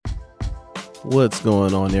What's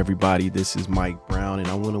going on, everybody? This is Mike Brown, and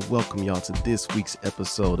I want to welcome y'all to this week's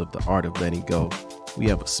episode of The Art of Letting Go. We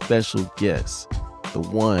have a special guest, the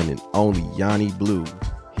one and only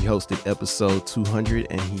YawnyBlew. He hosted episode 200,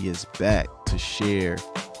 and he is back to share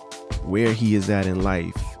where he is at in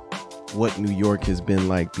life, what New York has been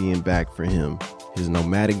like being back for him, his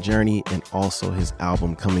nomadic journey, and also his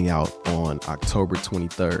album coming out on October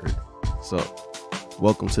 23rd. So,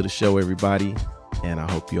 welcome to the show, everybody. And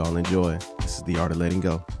I hope you all enjoy. This is The Art of Letting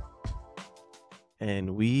Go.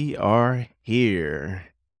 And we are here.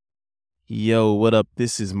 Yo, what up?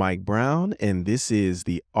 This is Mike Brown, and this is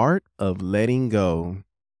The Art of Letting Go.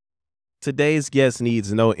 Today's guest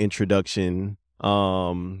needs no introduction.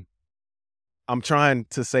 I'm trying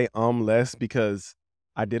to say less because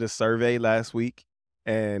I did a survey last week,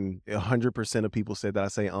 and 100% of people said that I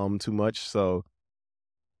say too much. So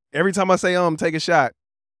every time I say take a shot.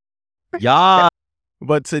 Yeah.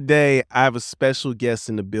 But today, I have a special guest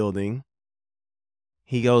in the building.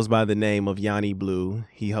 He goes by the name of YawnyBlew.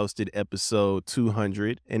 He hosted episode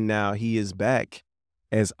 200, and now he is back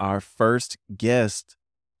as our first guest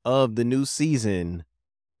of the new season.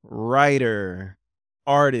 Writer,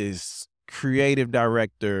 artist, creative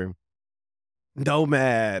director,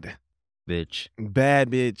 nomad, Bitch. bad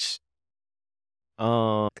bitch.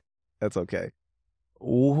 That's okay.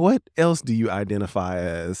 What else do you identify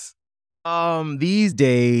as? These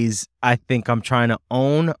days, I think I'm trying to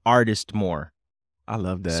own artist more. I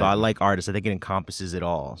love that. So I like artist. I think it encompasses it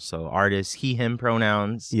all. So artist, he, him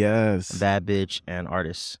pronouns. Yes. Bad bitch and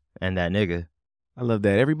artist and that nigga. I love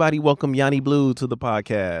that. Everybody welcome YawnyBlew to the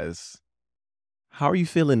podcast. How are you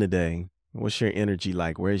feeling today? What's your energy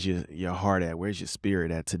like? Where's your heart at? Where's your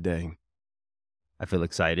spirit at today? I feel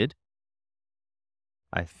excited.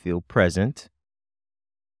 I feel present.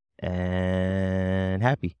 And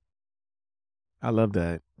happy. I love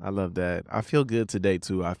that. I love that. I feel good today,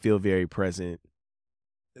 too. I feel very present.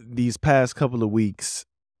 These past couple of weeks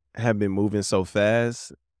have been moving so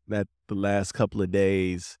fast that the last couple of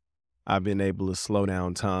days, I've been able to slow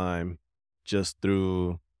down time just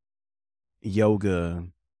through yoga,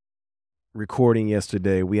 recording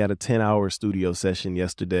yesterday. We had a 10-hour studio session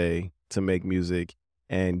yesterday to make music,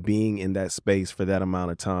 and being in that space for that amount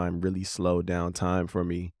of time really slowed down time for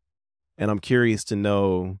me. And I'm curious to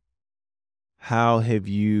know, how have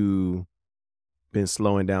you been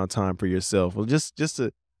slowing down time for yourself? Well,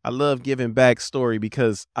 I love giving back story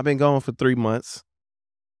because I've been gone for 3 months,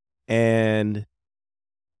 and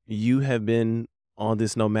you have been on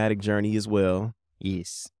this nomadic journey as well.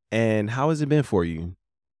 Yes. And how has it been for you?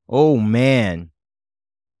 Oh, man.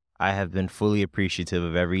 I have been fully appreciative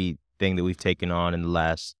of everything that we've taken on in the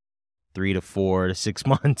last 3 to 4 to 6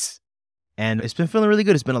 months. And it's been feeling really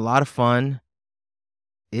good. It's been a lot of fun.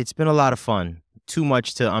 Too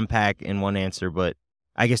much to unpack in one answer, but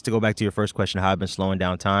I guess to go back to your first question, how I've been slowing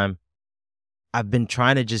down time, I've been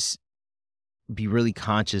trying to just be really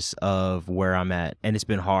conscious of where I'm at, and it's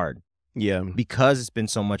been hard. Yeah. Because it's been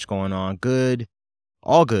so much going on. Good,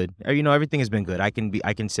 all good. You know, everything has been good. I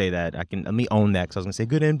can say that. Let me own that, because I was gonna say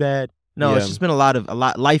good and bad. No, It's just been a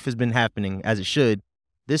lot. Life has been happening as it should.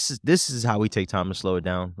 This is how we take time to slow it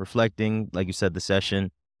down, reflecting, like you said, the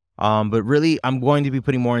session. But really, I'm going to be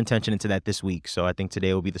putting more intention into that this week. So I think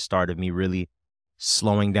today will be the start of me really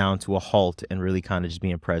slowing down to a halt and really kind of just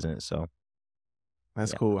being present. So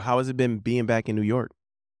that's cool. How has it been being back in New York?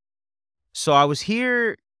 So I was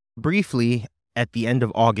here briefly at the end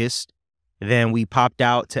of August. Then we popped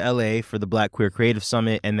out to LA for the Black Queer Creative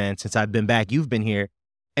Summit. And then since I've been back, you've been here.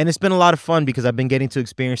 And it's been a lot of fun because I've been getting to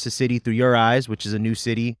experience the city through your eyes, which is a new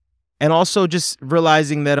city. And also just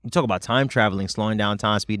realizing that, you talk about time traveling, slowing down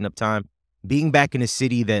time, speeding up time. Being back in a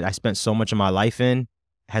city that I spent so much of my life in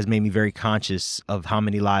has made me very conscious of how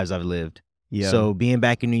many lives I've lived. Yeah. So being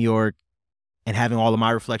back in New York and having all of my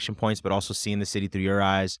reflection points, but also seeing the city through your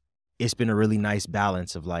eyes, it's been a really nice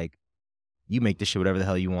balance of like, you make this shit whatever the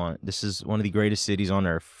hell you want. This is one of the greatest cities on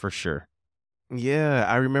earth, for sure. Yeah,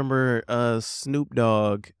 I remember Snoop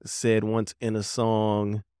Dogg said once in a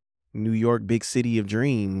song, New York, big city of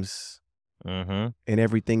dreams. Mm-hmm. And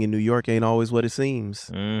everything in New York ain't always what it seems.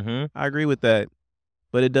 Mm-hmm. I agree with that.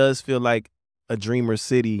 But it does feel like a dreamer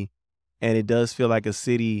city. And it does feel like a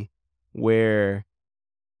city where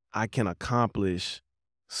I can accomplish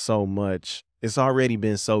so much. It's already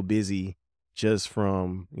been so busy just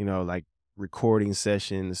from, like recording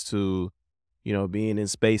sessions to, being in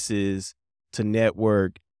spaces to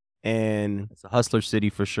network. And it's a hustler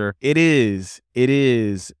city for sure. It is.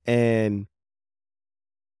 And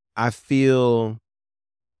I feel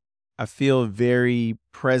very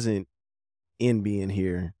present in being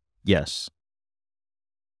here. Yes.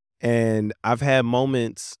 And I've had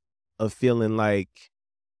moments of feeling like,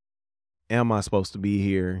 am I supposed to be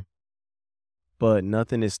here? But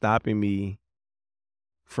nothing is stopping me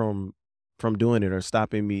from doing it or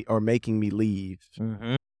stopping me or making me leave.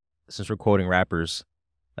 Mm-hmm. Since we're quoting rappers,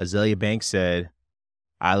 Azalea Banks said,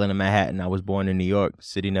 "Island of Manhattan, I was born in New York.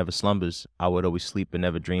 City never slumbers. I would always sleep and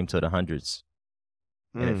never dream till the hundreds."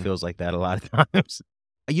 And it feels like that a lot of times.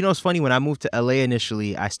 You know, it's funny, when I moved to LA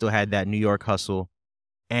initially, I still had that New York hustle.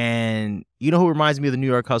 And you know who reminds me of the New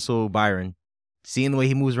York hustle? Byron. Seeing the way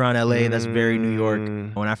he moves around LA, that's very New York.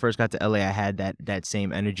 When I first got to LA, I had that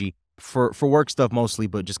same energy for work stuff mostly,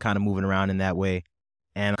 but just kind of moving around in that way.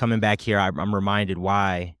 And coming back here, I'm reminded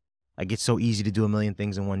why. Like, it's so easy to do a million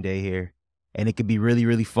things in one day here. And it could be really,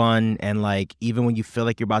 really fun. And like, even when you feel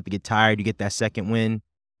like you're about to get tired, you get that second win.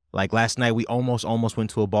 Like last night, we almost went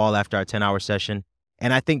to a ball after our 10-hour session.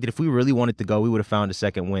 And I think that if we really wanted to go, we would have found a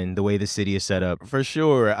second win the way the city is set up. For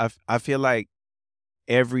sure. I feel like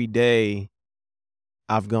every day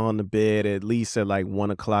I've gone to bed at least at like 1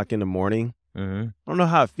 o'clock in the morning. Mm-hmm. I don't know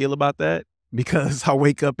how I feel about that because I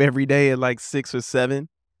wake up every day at like 6 or 7.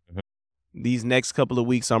 Mm-hmm. These next couple of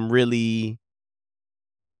weeks, I'm really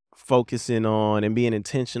focusing on and being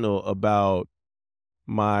intentional about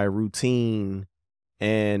my routine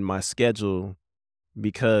and my schedule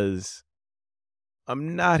because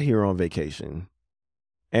I'm not here on vacation.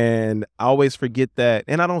 And I always forget that.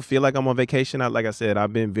 And I don't feel like I'm on vacation. Like I said,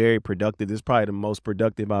 I've been very productive. This is probably the most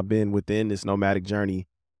productive I've been within this nomadic journey.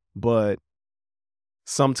 But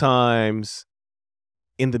sometimes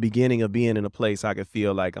in the beginning of being in a place, I could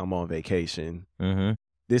feel like I'm on vacation. Mm-hmm.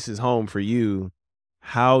 This is home for you.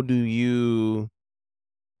 How do you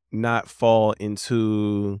not fall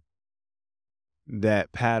into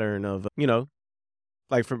that pattern of, you know,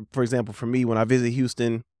 like for example, for me, when I visit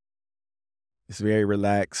Houston, it's very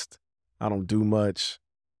relaxed. I don't do much.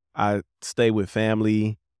 I stay with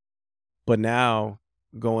family. But now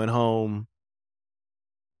going home,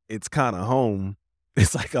 it's kind of home.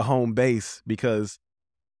 It's like a home base because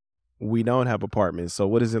we don't have apartments. So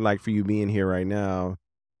what is it like for you being here right now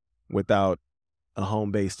without a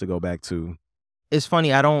home base to go back to? It's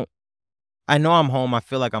funny. I know I'm home. I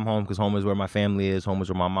feel like I'm home because home is where my family is. Home is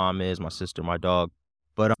where my mom is, my sister, my dog.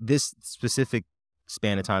 But this specific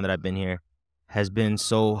span of time that I've been here has been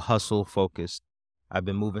so hustle focused. I've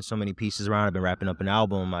been moving so many pieces around. I've been wrapping up an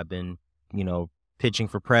album. I've been, pitching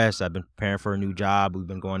for press. I've been preparing for a new job. We've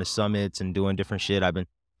been going to summits and doing different shit. I've been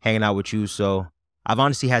hanging out with you. So I've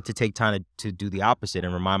honestly had to take time to do the opposite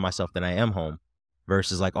and remind myself that I am home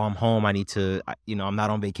versus like, oh, I'm home. I need to, I'm not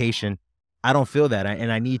on vacation. I don't feel that.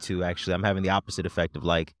 And I need to, actually. I'm having the opposite effect of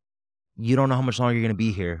like, you don't know how much longer you're going to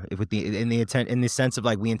be here in the sense of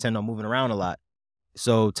like, we intend on moving around a lot.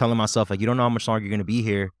 So telling myself like, you don't know how much longer you're going to be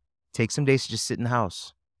here. Take some days to just sit in the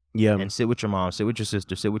house. Yeah. And sit with your mom, sit with your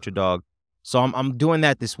sister, sit with your dog. So I'm doing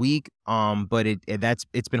that this week. But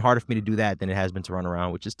it's been harder for me to do that than it has been to run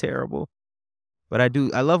around, which is terrible. But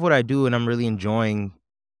I love what I do, and I'm really enjoying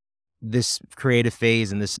this creative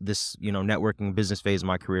phase and this networking business phase of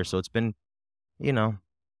my career. So it's been,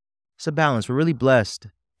 it's a balance. We're really blessed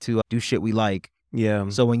to do shit we like. Yeah.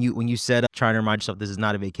 So when you said trying to remind yourself this is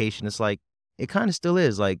not a vacation, it's like it kind of still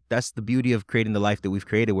is. Like that's the beauty of creating the life that we've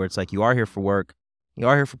created, where it's like you are here for work. You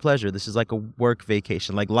are here for pleasure. This is like a work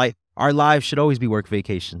vacation. Like our lives should always be work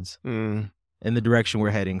vacations in the direction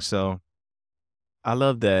we're heading. So I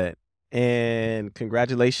love that. And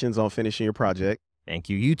congratulations on finishing your project. Thank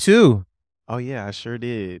you. You too. Oh, yeah, I sure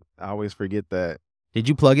did. I always forget that. Did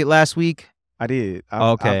you plug it last week? I did.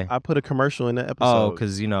 Okay. I put a commercial in the episode. Oh,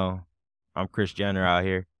 because, I'm Kris Jenner out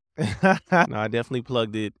here. No, I definitely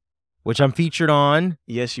plugged it. Which I'm featured on.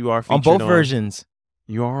 Yes, you are featured on both versions.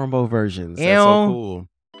 You are on both versions. That's so cool.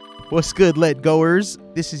 What's good, Let Goers?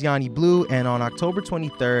 This is YawnyBlew, and on October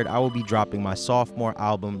 23rd, I will be dropping my sophomore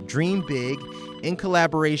album, Dream Big, in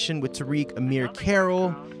collaboration with Tariq Amir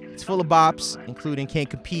Carroll. It's full of bops, including Can't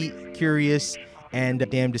Compete, Curious, and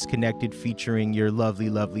Damn Disconnected, featuring your lovely,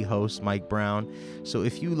 lovely host, Mike Brown. So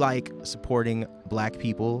if you like supporting Black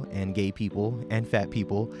people and gay people and fat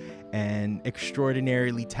people and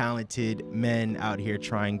extraordinarily talented men out here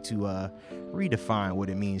trying to redefine what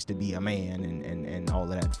it means to be a man and all of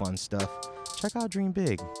that fun stuff, check out Dream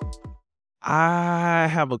Big. I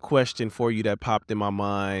have a question for you that popped in my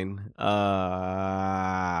mind.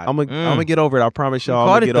 I'm gonna get over it. I promise y'all.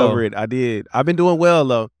 I'm gonna get over it. I did. I've been doing well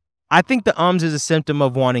though. I think the ums is a symptom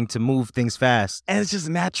of wanting to move things fast. And it's just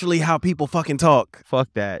naturally how people fucking talk. Fuck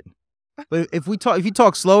that. But if you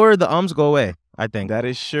talk slower, the ums go away, I think. That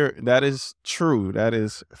is sure. That is true. That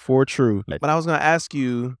is for true. But I was gonna ask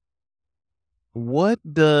you, what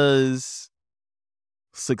does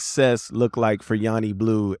success look like for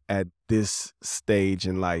YawnyBlew at this stage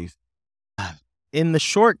in life? In the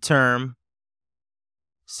short term,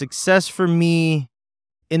 success for me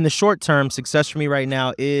right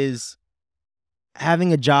now is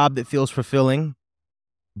having a job that feels fulfilling,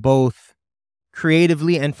 both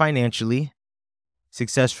creatively and financially.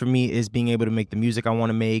 Success for me is being able to make the music I want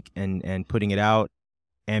to make and putting it out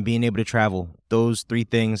and being able to travel. Those three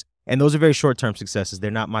things. And those are very short-term successes.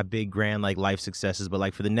 They're not my big grand like life successes, but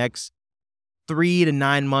like for the next 3 to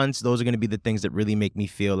 9 months, those are going to be the things that really make me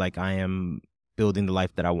feel like I am building the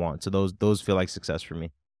life that I want. So those feel like success for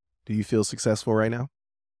me. Do you feel successful right now?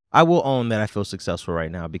 I will own that I feel successful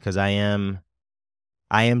right now because I am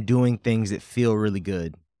doing things that feel really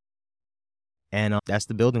good. And that's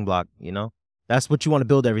the building block, you know? That's what you want to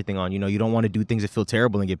build everything on. You know, you don't want to do things that feel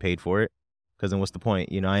terrible and get paid for it, because then what's the point?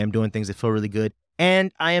 You know, I am doing things that feel really good, and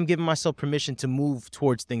I am giving myself permission to move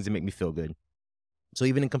towards things that make me feel good. So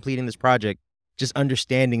even in completing this project, just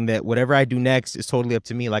understanding that whatever I do next is totally up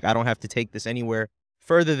to me. Like, I don't have to take this anywhere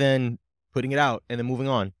further than putting it out and then moving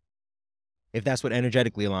on, if that's what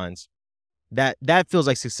energetically aligns. That feels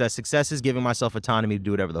like success. Success is giving myself autonomy to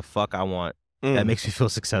do whatever the fuck I want. That makes me feel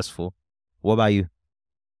successful. What about you?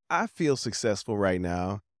 I feel successful right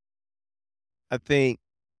now. I think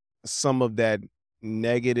some of that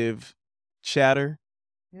negative chatter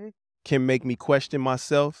can make me question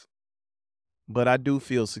myself, but I do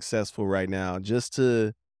feel successful right now. Just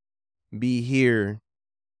to be here,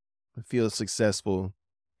 I feel successful.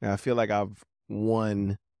 And I feel like I've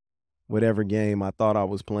won whatever game I thought I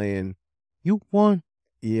was playing. You won.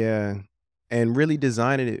 Yeah. And really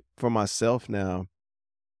designing it for myself now.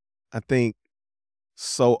 I think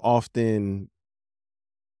so often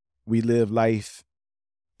we live life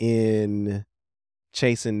in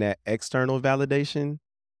chasing that external validation.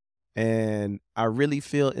 And I really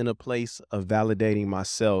feel in a place of validating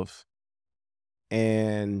myself.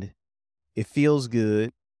 And it feels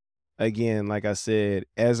good. Again, like I said,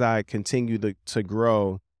 as I continue to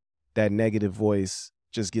grow, that negative voice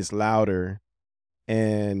just gets louder.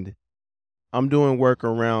 And I'm doing work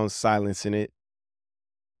around silencing it.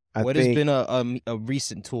 What has been a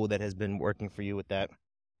recent tool that has been working for you with that?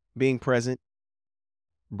 Being present,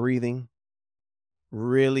 breathing,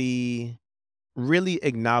 really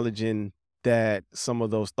acknowledging that some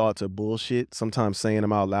of those thoughts are bullshit, sometimes saying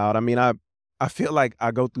them out loud. I mean, I feel like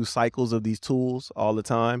I go through cycles of these tools all the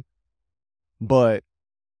time, but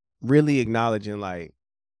really acknowledging like,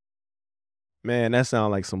 man, that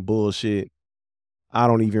sounds like some bullshit. I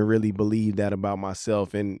don't even really believe that about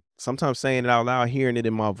myself. And sometimes saying it out loud, hearing it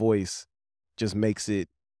in my voice just makes it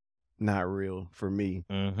not real for me.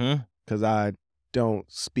 Because I don't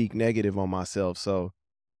speak negative on myself. So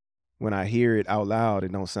when I hear it out loud,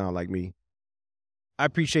 it don't sound like me. I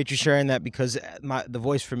appreciate you sharing that, because the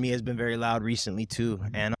voice for me has been very loud recently too.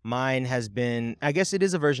 And mine has been, I guess it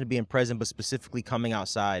is a version of being present, but specifically coming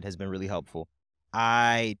outside has been really helpful.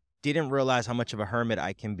 I didn't realize how much of a hermit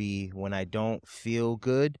I can be when I don't feel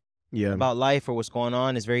good about life or what's going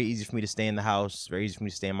on. It's very easy for me to stay in the house, very easy for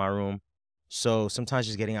me to stay in my room. So sometimes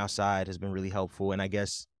just getting outside has been really helpful, and I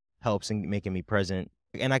guess helps in making me present.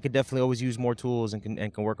 And I could definitely always use more tools and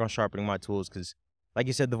can work on sharpening my tools, because like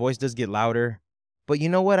you said, the voice does get louder. But you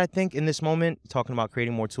know what? I think in this moment, talking about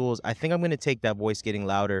creating more tools, I think I'm going to take that voice getting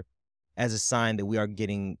louder as a sign that we are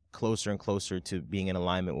getting closer and closer to being in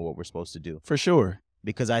alignment with what we're supposed to do. For sure.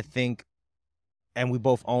 Because I think, and we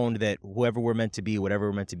both owned that whoever we're meant to be, whatever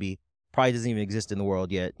we're meant to be, probably doesn't even exist in the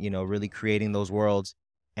world yet, you know, really creating those worlds.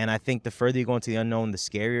 And I think the further you go into the unknown, the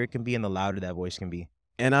scarier it can be and the louder that voice can be.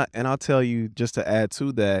 And I'll tell you, just to add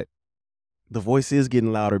to that, the voice is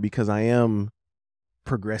getting louder because I am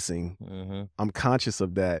progressing. I'm conscious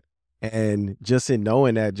of that. And just in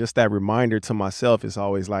knowing that, just that reminder to myself is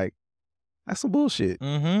always like, that's some bullshit.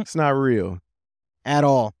 It's not real. At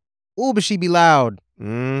all. Ooh, but she be loud.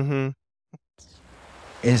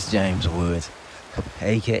 It's James Woods,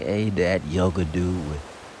 aka that yoga dude.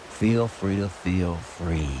 Feel free to feel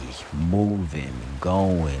free. Moving,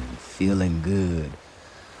 going, feeling good.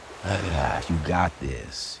 You got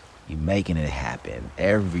this. You're making it happen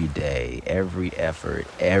every day, every effort,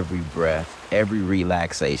 every breath, every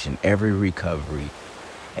relaxation, every recovery.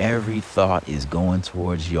 Every thought is going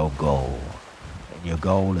towards your goal. And your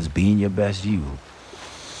goal is being your best you.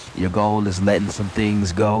 Your goal is letting some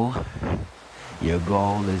things go. Your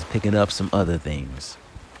goal is picking up some other things.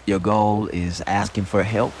 Your goal is asking for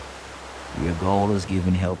help. Your goal is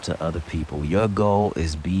giving help to other people. Your goal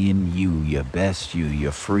is being you, your best you,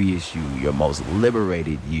 your freest you, your most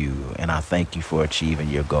liberated you. And I thank you for achieving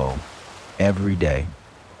your goal every day.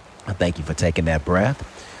 I thank you for taking that breath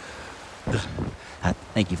I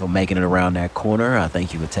thank you for making it around that corner. I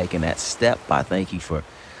thank you for taking that step. I thank you for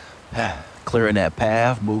clearing that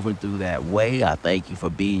path, moving through that way. I thank you for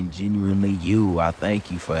being genuinely you. I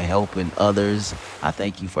thank you for helping others. I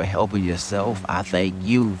thank you for helping yourself. I thank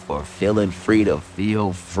you for feeling free to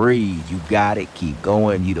feel free. You got it. Keep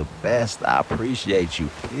going. You the best. I appreciate you.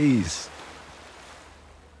 Peace.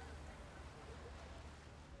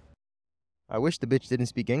 I wish the bitch didn't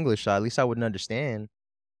speak English, so at least I wouldn't understand.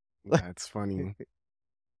 That's funny.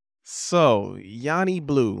 So,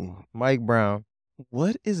 YawnyBlew, Mike Brown.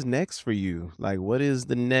 what is next for you? Like, what is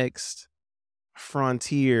the next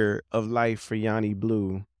frontier of life for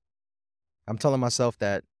YawnyBlew? I'm telling myself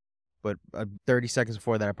that, but 30 seconds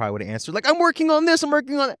before that, I probably would have answered, like, I'm working on this, I'm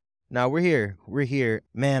working on that. Now we're here. We're here.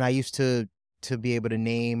 Man, I used to be able to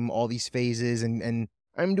name all these phases and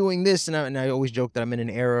I'm doing this, and I always joke that I'm in an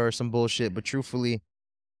era or some bullshit, but truthfully,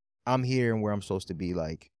 I'm here and where I'm supposed to be.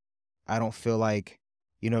 Like, I don't feel like,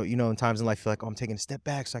 in times in life, I feel like, oh, I'm taking a step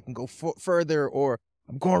back so I can go further, or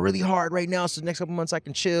I'm going really hard right now so the next couple months I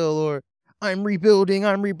can chill, or I'm rebuilding,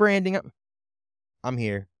 I'm rebranding. I'm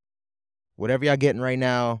here. Whatever y'all getting right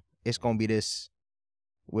now, it's going to be this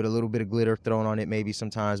with a little bit of glitter thrown on it maybe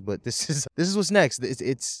sometimes, but this is what's next.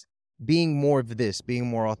 It's being more of this, being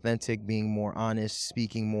more authentic, being more honest,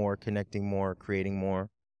 speaking more, connecting more, creating more,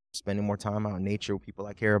 spending more time out in nature with people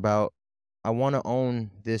I care about. I want to own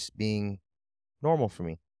this being normal for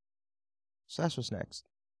me. So that's what's next.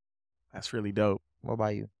 That's really dope. What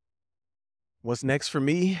about you? What's next for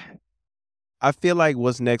me? I feel like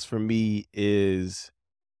what's next for me is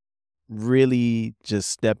really just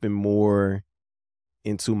stepping more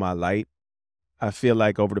into my light. I feel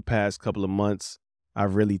like over the past couple of months,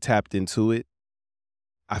 I've really tapped into it.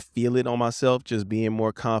 I feel it on myself, just being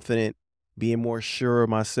more confident, being more sure of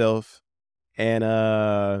myself. And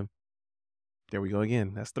there we go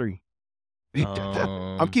again. That's 3.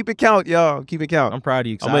 I'm keeping count, y'all. I'm keeping count. I'm proud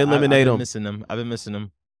of you. I'm gonna eliminate them. I've been missing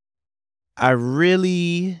them. I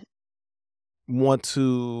really want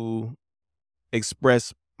to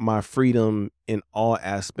express my freedom in all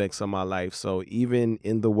aspects of my life. So even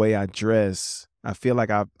in the way I dress, I feel like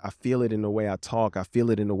I feel it in the way I talk. I feel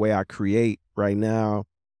it in the way I create right now.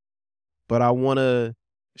 But I want to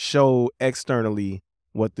show externally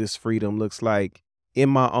what this freedom looks like in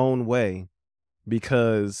my own way,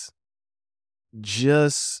 because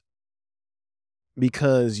just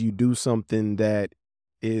because you do something that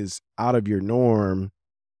is out of your norm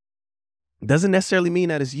doesn't necessarily mean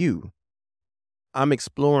that it's you. I'm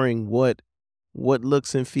exploring what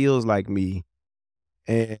looks and feels like me,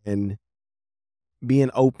 and being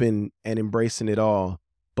open and embracing it all.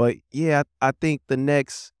 But yeah, I think the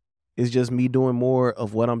next is just me doing more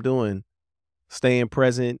of what I'm doing, staying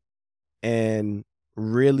present and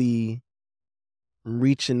really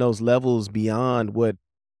reaching those levels beyond what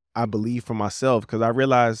I believe for myself. Because I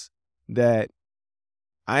realize that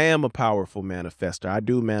I am a powerful manifester. I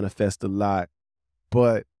do manifest a lot,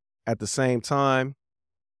 but at the same time,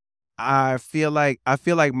 I feel like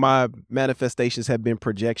my manifestations have been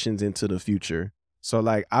projections into the future. So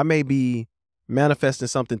like I may be manifesting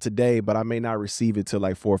something today, but I may not receive it till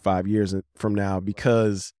like 4 or 5 years from now,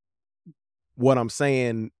 because what I'm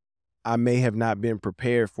saying I may have not been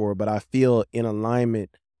prepared for, but I feel in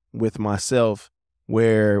alignment with myself,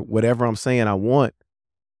 where whatever I'm saying I want,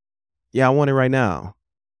 I want it right now.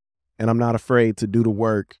 And I'm not afraid to do the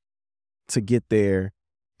work to get there,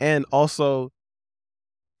 and also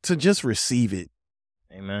to just receive it.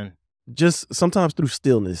 Amen. Just sometimes through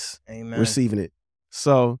stillness, Amen. receiving it.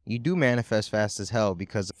 So you do manifest fast as hell,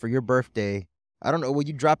 because for your birthday, I don't know, well,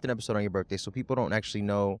 you dropped an episode on your birthday, so people don't actually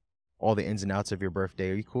know all the ins and outs of your birthday.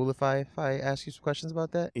 Are you cool if I ask you some questions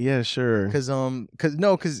about that? yeah, sure. Cause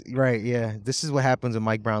right, yeah. This is what happens when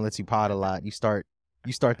Mike Brown lets you pod a lot. You start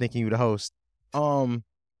thinking you're the host. Let's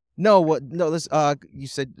you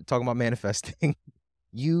said, talking about manifesting.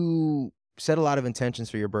 You set a lot of intentions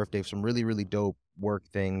for your birthday, some really, really dope work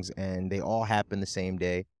things, and they all happen the same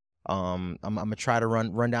day. I'm gonna try to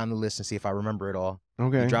run down the list and see if I remember it all.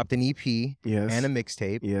 Okay. You dropped an EP, Yes. and a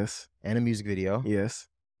mixtape, Yes. and a music video. Yes.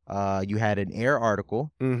 You had an Air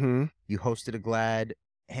article. Mm-hmm. You hosted a Glad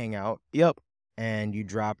hangout. Yep. And you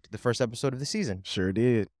dropped the first episode of the season. Sure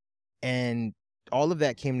did. And all of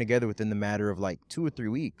that came together within the matter of like 2 or 3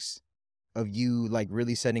 weeks of you like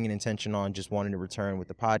really setting an intention on just wanting to return with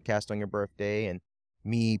the podcast on your birthday, and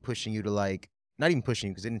me pushing you to, like, not even pushing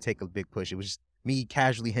you because it didn't take a big push. It was just me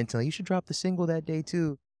casually hinting like, you should drop the single that day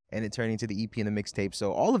too, and it turning into the EP and the mixtape.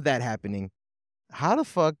 So all of that happening, how the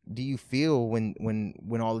fuck do you feel when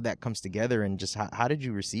all of that comes together, and just how did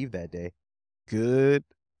you receive that day? Good.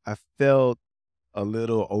 I felt a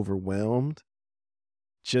little overwhelmed,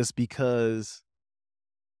 just because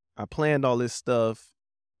I planned all this stuff,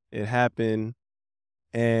 it happened,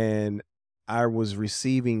 and I was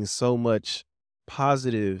receiving so much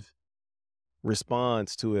positive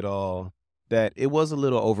response to it all that it was a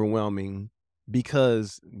little overwhelming,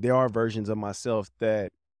 because there are versions of myself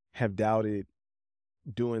that have doubted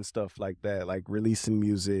doing stuff like that, like releasing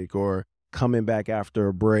music or coming back after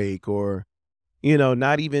a break, or,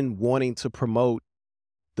 not even wanting to promote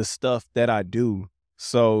the stuff that I do.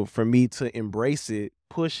 So for me to embrace it,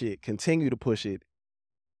 push it, continue to push it,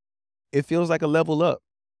 it feels like a level up.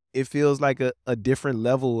 It feels like a different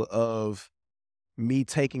level of me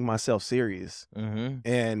taking myself serious. Mm-hmm.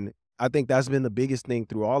 And I think that's been the biggest thing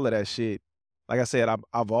through all of that shit. Like I said,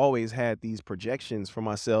 I've always had these projections for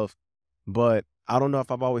myself, but I don't know if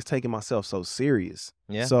I've always taken myself so serious.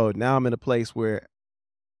 Yeah. So now I'm in a place where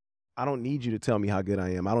I don't need you to tell me how good I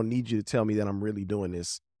am. I don't need you to tell me that I'm really doing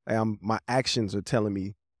this. My actions are telling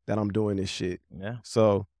me that I'm doing this shit. Yeah.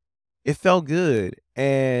 So it felt good,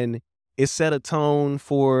 and it set a tone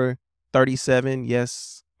for 37.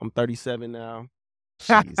 Yes, I'm 37 now.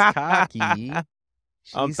 She's cocky.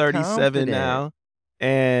 I'm She's 37 confident. now,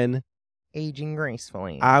 and Aging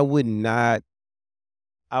gracefully. I would not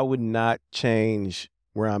change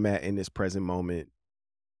where I'm at in this present moment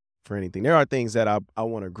for anything. There are things that I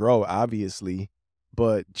want to grow, obviously,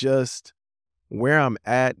 but just where I'm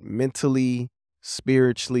at mentally,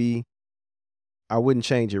 spiritually, I wouldn't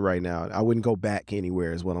change it right now. I wouldn't go back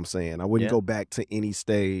anywhere, is what I'm saying. I wouldn't Yeah. go back to any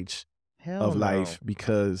stage Hell of no. life,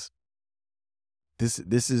 because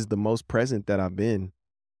this is the most present that I've been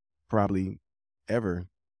probably ever,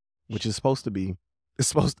 which is supposed to be.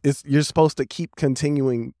 You're supposed to keep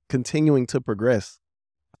continuing to progress.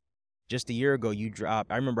 Just a year ago, you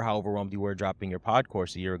dropped. I remember how overwhelmed you were dropping your pod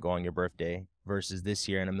course a year ago on your birthday versus this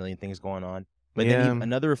year and a million things going on. But then Yeah.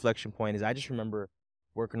 another reflection point is I just remember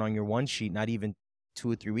working on your one sheet not even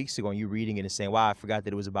 2 or 3 weeks ago, and you reading it and saying, "Wow, I forgot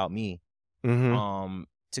that it was about me." Mm-hmm.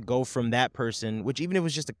 To go from that person, which even if it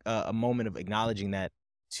was just a moment of acknowledging that,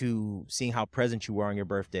 to seeing how present you were on your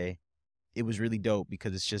birthday, it was really dope,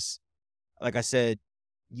 because it's just, like I said,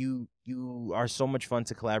 you are so much fun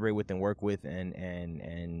to collaborate with and work with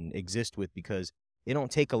and exist with, because it don't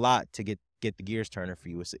take a lot to get the gears turning for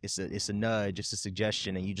you. It's a nudge, it's a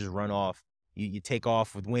suggestion, and you just run off. You take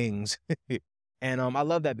off with wings. And I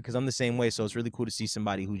love that, because I'm the same way. So it's really cool to see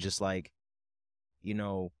somebody who just like,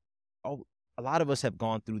 oh, a lot of us have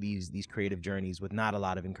gone through these creative journeys with not a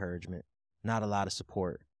lot of encouragement, not a lot of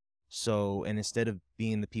support. So, and instead of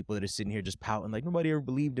being the people that are sitting here just pouting like nobody ever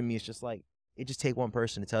believed in me, it's just like, it just take one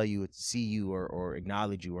person to tell you, to see you, or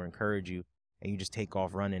acknowledge you or encourage you, and you just take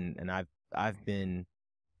off running. And I've been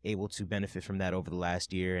able to benefit from that over the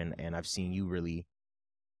last year, and I've seen you really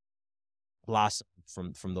blossom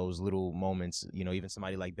from those little moments. Even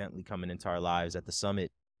somebody like Bentley coming into our lives at the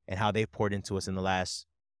summit, and how they've poured into us in the last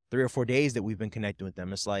 3 or 4 days that we've been connecting with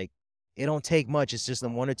them. It's like, it don't take much. It's just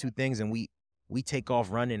them 1 or 2 things, and we take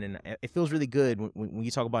off running, and it feels really good when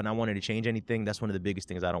you talk about not wanting to change anything. That's one of the biggest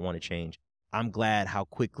things I don't want to change. I'm glad how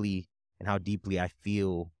quickly and how deeply I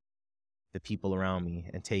feel the people around me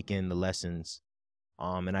and take in the lessons.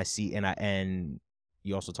 And I see, and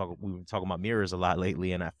you also we were talking about mirrors a lot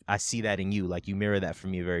lately, and I see that in you. Like, you mirror that for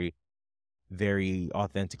me very, very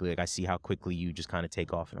authentically. Like, I see how quickly you just kind of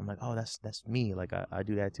take off, and I'm like, oh, that's me. Like, I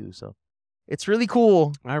do that too. So it's really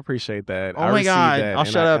cool. I appreciate that. Oh I my received God. that, I'll and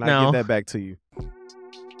shut up I now. give that back to you.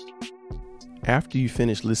 After you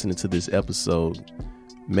finish listening to this episode,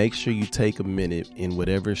 make sure you take a minute in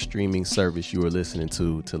whatever streaming service you are listening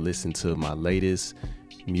to listen to my latest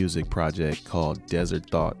music project called Desert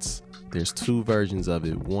Thoughts. There's 2 versions of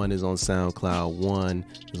it. One is on SoundCloud, one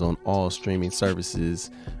is on all streaming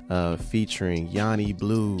services, featuring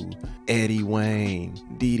YawnyBlew, Eddie Wayne,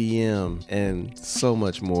 DDM, and so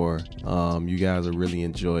much more. You guys will really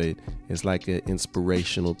enjoy it. It's like an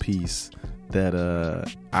inspirational piece that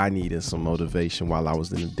I needed some motivation while I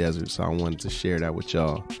was in the desert, so I wanted to share that with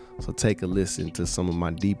y'all. So take a listen to some of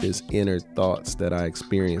my deepest inner thoughts that I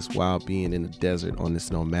experienced while being in the desert on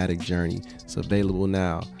this nomadic journey. It's available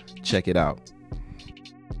now. Check it out.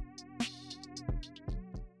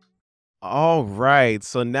 All right,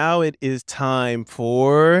 so now it is time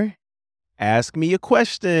for Ask Me a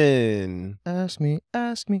Question. Ask me,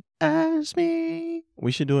 ask me, ask me.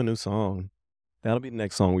 We should do a new song. That'll be the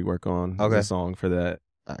next song we work on. Okay. A song for that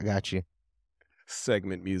I got you.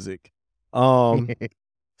 segment music.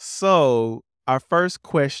 So our first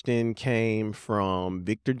question came from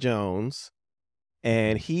Victor Jones,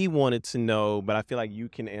 and he wanted to know, but I feel like you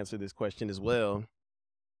can answer this question as well.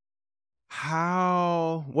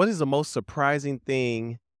 What is the most surprising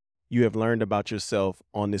thing you have learned about yourself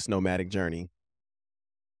on this nomadic journey?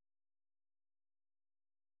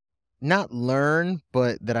 Not learn,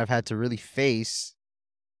 but that I've had to really face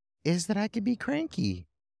is that I could be cranky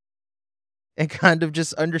and kind of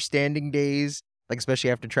just understanding days, like especially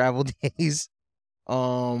after travel days.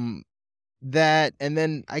 Um, that and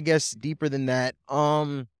then I guess deeper than that,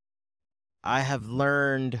 I have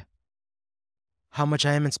learned how much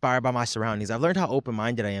I am inspired by my surroundings. I've learned how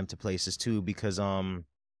open-minded I am to places too, because a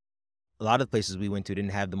lot of the places we went to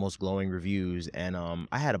didn't have the most glowing reviews, and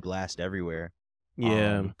I had a blast everywhere.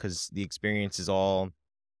 Yeah. Because the experience is all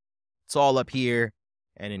up here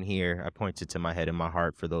and in here. I pointed to my head and my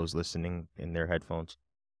heart for those listening in their headphones.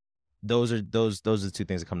 Those are the two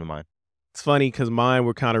things that come to mind. It's funny because mine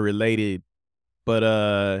were kind of related, but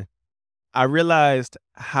I realized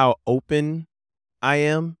how open I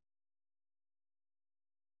am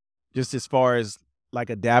just as far as like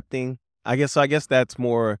adapting. I guess that's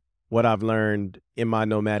more what I've learned in my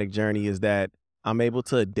nomadic journey is that I'm able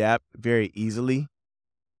to adapt very easily.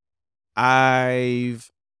 I've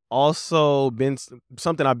also been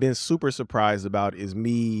something I've been super surprised about is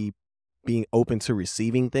me being open to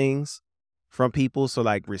receiving things from people. So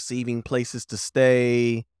like receiving places to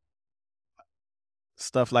stay,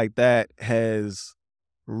 stuff like that has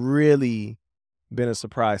really been a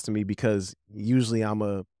surprise to me because usually I'm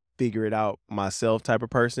a figure it out myself type of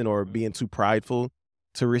person or being too prideful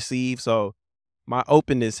to receive. So my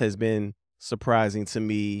openness has been surprising to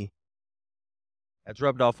me. That's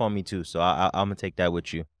rubbed off on me too, so I'm gonna take that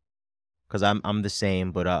with you, cause I'm the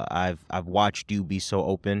same, but I've watched you be so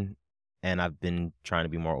open, and I've been trying to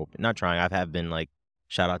be more open. Not trying, I have been like,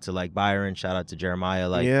 shout out to like Byron, shout out to Jeremiah,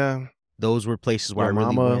 like Yeah. those were places where I Your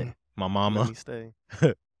really went. mama My let mama, me stay.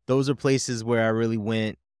 those are places where I really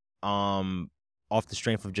went, off the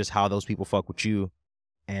strength of just how those people fuck with you.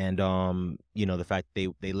 And the fact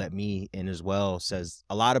they let me in as well says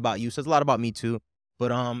a lot about you, says a lot about me too.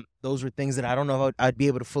 But those were things that I don't know if I'd be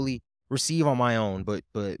able to fully receive on my own. But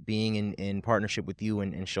being in partnership with you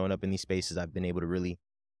and showing up in these spaces, I've been able to really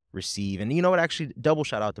receive. And you know what? Actually, double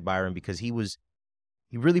shout out to Byron, because he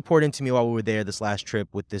really poured into me while we were there this last trip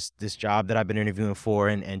with this job that I've been interviewing for,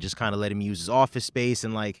 and just kind of let him use his office space.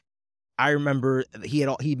 And like, I remember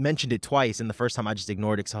he mentioned it twice, and the first time I just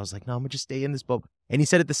ignored it because I was like, no, I'm gonna just stay in this boat. And he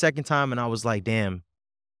said it the second time, and I was like, damn,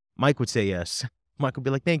 Mike would say yes. Mike would be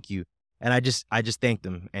like, thank you. And I just thanked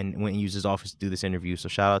him and went and used his office to do this interview. So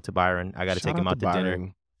shout out to Byron. I got to Shout take him out to out to dinner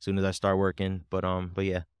Byron. as soon as I start working. But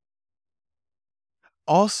yeah.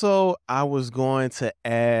 Also, I was going to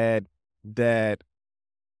add that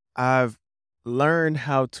I've learned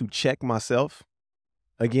how to check myself.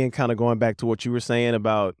 Again, kind of going back to what you were saying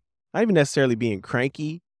about not even necessarily being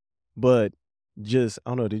cranky, but just,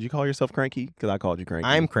 I don't know, did you call yourself cranky? Because I called you cranky.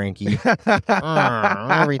 I'm cranky.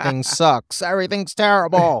 Everything sucks. Everything's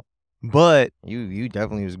terrible. But You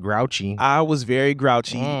definitely was grouchy. I was very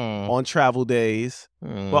grouchy on travel days,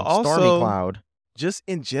 but also Stormy cloud. just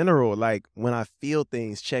in general, like when I feel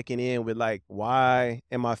things, checking in with like, why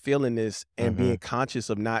am I feeling this? And being conscious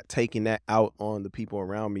of not taking that out on the people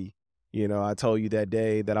around me. You know, I told you that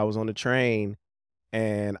day that I was on the train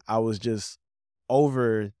and I was just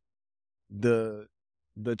over the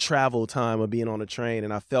travel time of being on the train,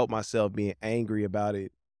 and I felt myself being angry about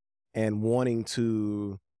it and wanting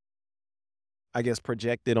to, I guess,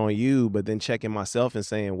 project it on you, but then checking myself and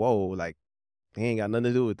saying, whoa, like, he ain't got nothing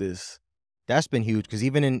to do with this. That's been huge, because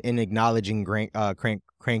even in acknowledging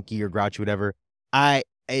cranky or grouchy, whatever,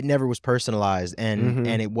 it never was personalized, and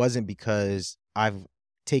it wasn't because I've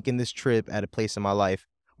taken this trip at a place in my life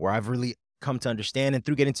where I've really come to understand, and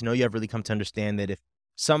through getting to know you, I've really come to understand that if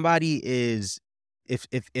somebody's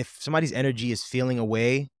energy is feeling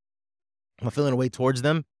away, I'm feeling away towards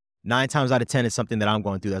them, 9 times out of 10 it's something that I'm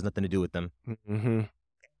going through that has nothing to do with them.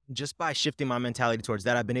 Just by shifting my mentality towards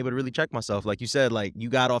that, I've been able to really check myself. Like you said, like you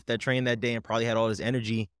got off that train that day and probably had all this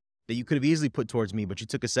energy that you could have easily put towards me, but you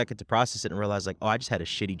took a second to process it and realize like, oh, I just had a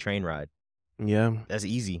shitty train ride. Yeah. That's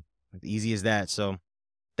easy. Easy as that. So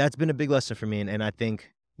that's been a big lesson for me. And I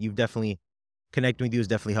think you've definitely, connecting with you has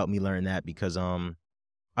definitely helped me learn that, because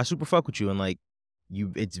I super fuck with you, and like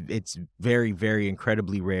it's very, very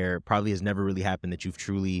incredibly rare. Probably has never really happened that you've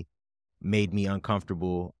truly made me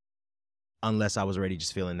uncomfortable unless I was already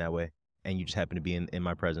just feeling that way and you just happen to be in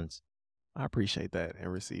my presence. I appreciate that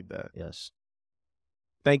and receive that. Yes.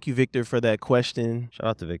 Thank you, Victor, for that question. Shout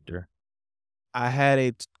out to Victor. I had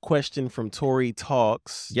a question from Tori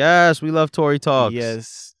Talks. Yes, we love Tori Talks.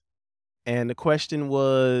 Yes. And the question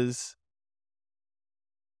was,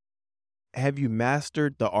 have you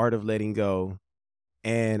mastered the art of letting go?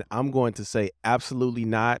 And I'm going to say absolutely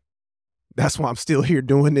not, That's why I'm still here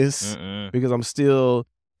doing this, Mm-mm. because I'm still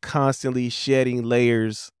constantly shedding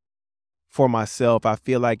layers for myself. I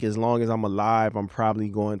feel like as long as I'm alive, I'm probably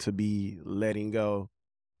going to be letting go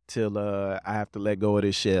till I have to let go of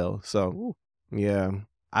this shell. So, yeah.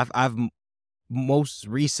 I've most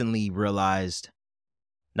recently realized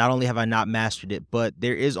not only have I not mastered it, but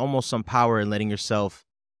there is almost some power in letting yourself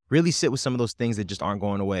really sit with some of those things that just aren't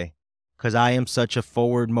going away. Because I am such a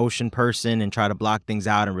forward motion person and try to block things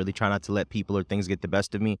out and really try not to let people or things get the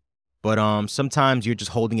best of me. But sometimes you're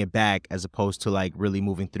just holding it back as opposed to like really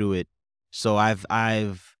moving through it. So I've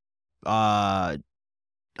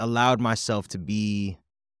allowed myself to be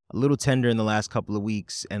a little tender in the last couple of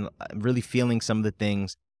weeks and really feeling some of the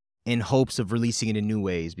things in hopes of releasing it in new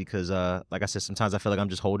ways. Because like I said, sometimes I feel like I'm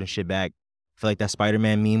just holding shit back. I feel like that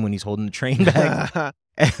Spider-Man meme when he's holding the train back.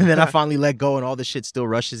 And then I finally let go and all the shit still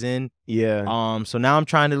rushes in. Yeah. So now I'm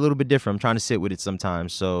trying a little bit different. I'm trying to sit with it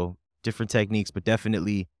sometimes. So different techniques, but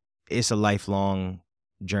definitely it's a lifelong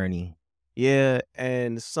journey. Yeah.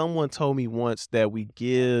 And someone told me once that we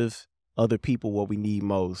give other people what we need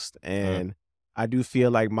most. And I do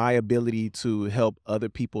feel like my ability to help other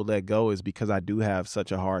people let go is because I do have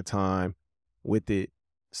such a hard time with it.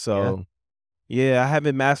 So yeah, I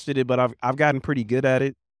haven't mastered it, but I've gotten pretty good at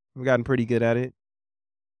it.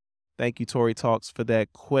 Thank you, Tory Talks, for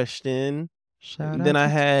that question. Shout Then out I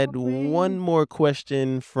to had Tory. one more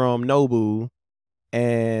question from Nobu.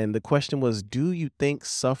 And the question was, do you think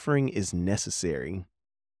suffering is necessary?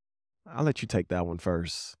 I'll let you take that one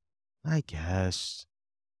first. I guess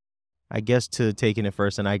to taking it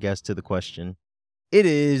first, and I guess to the question. It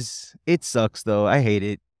is. It sucks though. I hate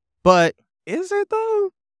it. But Is it though?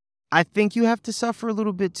 I think you have to suffer a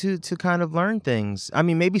little bit to kind of learn things. I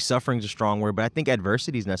mean, maybe suffering's a strong word, but I think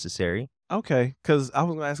adversity is necessary. Okay, because I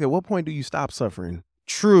was going to ask, at what point do you stop suffering?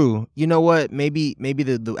 True. You know what? Maybe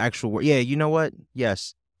the actual word. Yeah, you know what?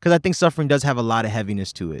 Yes. Because I think suffering does have a lot of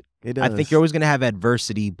heaviness to it. It does. I think you're always going to have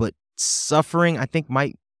adversity, but suffering, I think,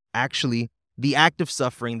 might actually, the act of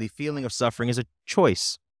suffering, the feeling of suffering is a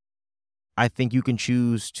choice. I think you can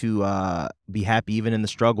choose to be happy even in the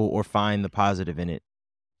struggle or find the positive in it.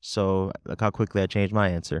 So look how quickly I changed my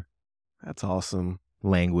answer. That's awesome.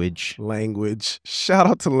 Language. Shout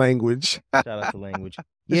out to language. Shout out to language.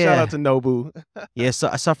 Shout out to Nobu. Yeah, so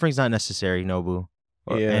suffering's not necessary, Nobu.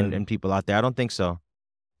 Yeah. And people out there. I don't think so.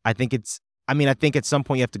 I think at some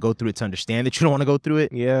point you have to go through it to understand that you don't want to go through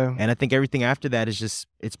it. Yeah. And I think everything after that is just,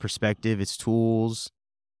 it's perspective, it's tools,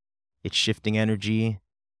 it's shifting energy,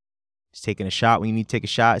 it's taking a shot when you need to take a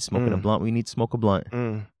shot, it's smoking a blunt when you need to smoke a blunt.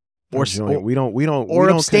 Or joint. We don't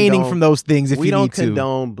abstaining from those things if you need to. We don't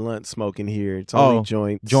condone blunt smoking here. It's only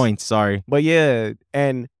joints. Joints, sorry. But yeah,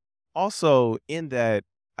 and also in that,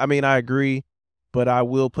 I mean, I agree, but I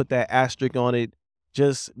will put that asterisk on it.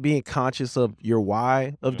 Just being conscious of your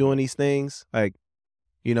why of doing these things. Like,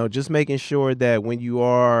 you know, just making sure that when you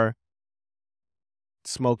are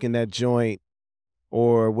smoking that joint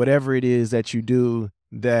or whatever it is that you do,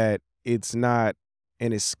 that it's not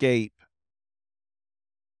an escape.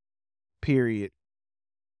 Period.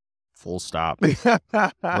 Full stop.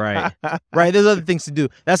 Right. There's other things to do.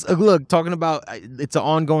 That's look, talking about it's an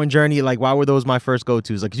ongoing journey. Like, why were those my first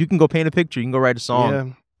go-tos? Like, you can go paint a picture, you can go write a song.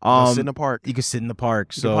 Yeah. Sit in the park. You can sit in the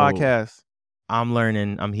park. So podcast. I'm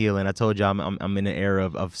learning. I'm healing. I told you I'm in an era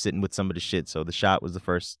of sitting with some of the shit. So the shot was the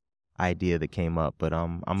first idea that came up, but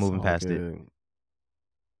I'm moving past it.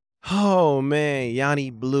 Oh man,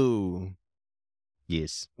 YawnyBlew.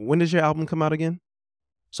 Yes. When does your album come out again?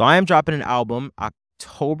 So I am dropping an album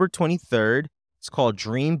October 23rd. It's called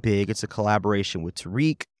Dream Big. It's a collaboration with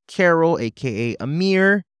Tariq Carroll, aka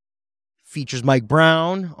Amir. Features Mike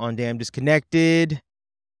Brown on Damn Disconnected.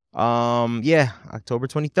 October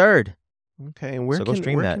 23rd. Okay, and where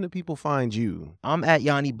can the people find you? I'm at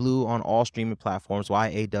YawnyBlew on all streaming platforms.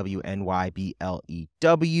 YawnyBlew.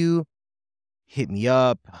 Hit me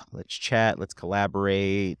up. Let's chat. Let's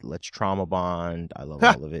collaborate. Let's trauma bond. I love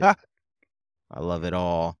all of it. I love it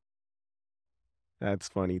all. That's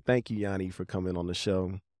funny. Thank you, Yanni, for coming on the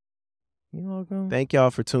show. You're welcome. Thank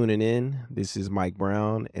y'all for tuning in. This is Mike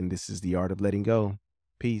Brown, and this is The Art of Letting Go.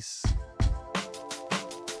 Peace.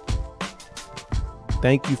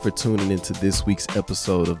 Thank you for tuning into this week's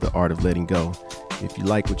episode of The Art of Letting Go. If you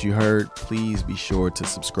like what you heard, please be sure to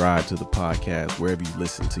subscribe to the podcast wherever you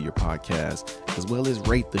listen to your podcast, as well as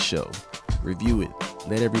rate the show, review it,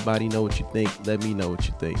 let everybody know what you think, let me know what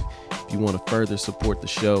you think. If you want to further support the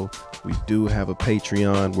show, we do have a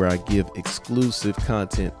Patreon where I give exclusive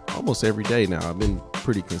content almost every day now. I've been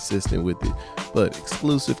pretty consistent with it, but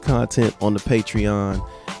exclusive content on the Patreon.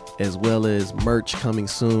 as well as merch coming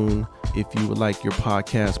soon. If you would like your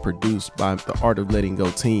podcast produced by the Art of Letting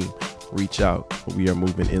Go team, reach out. We are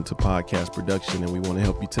moving into podcast production and we want to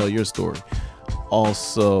help you tell your story.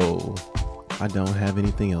 Also, I don't have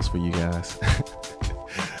anything else for you guys.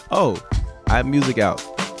 Oh, I have music out.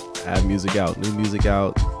 New music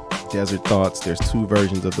out. Desert Thoughts. There's 2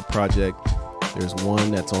 versions of the project. There's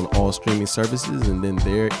one that's on all streaming services, and then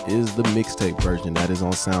there is the mixtape version that is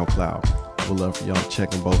on SoundCloud. I would love for y'all to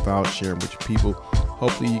check them both out, share them with your people.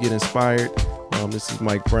 Hopefully you get inspired. This is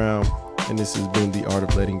Mike Brown, and this has been The Art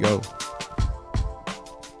of Letting Go.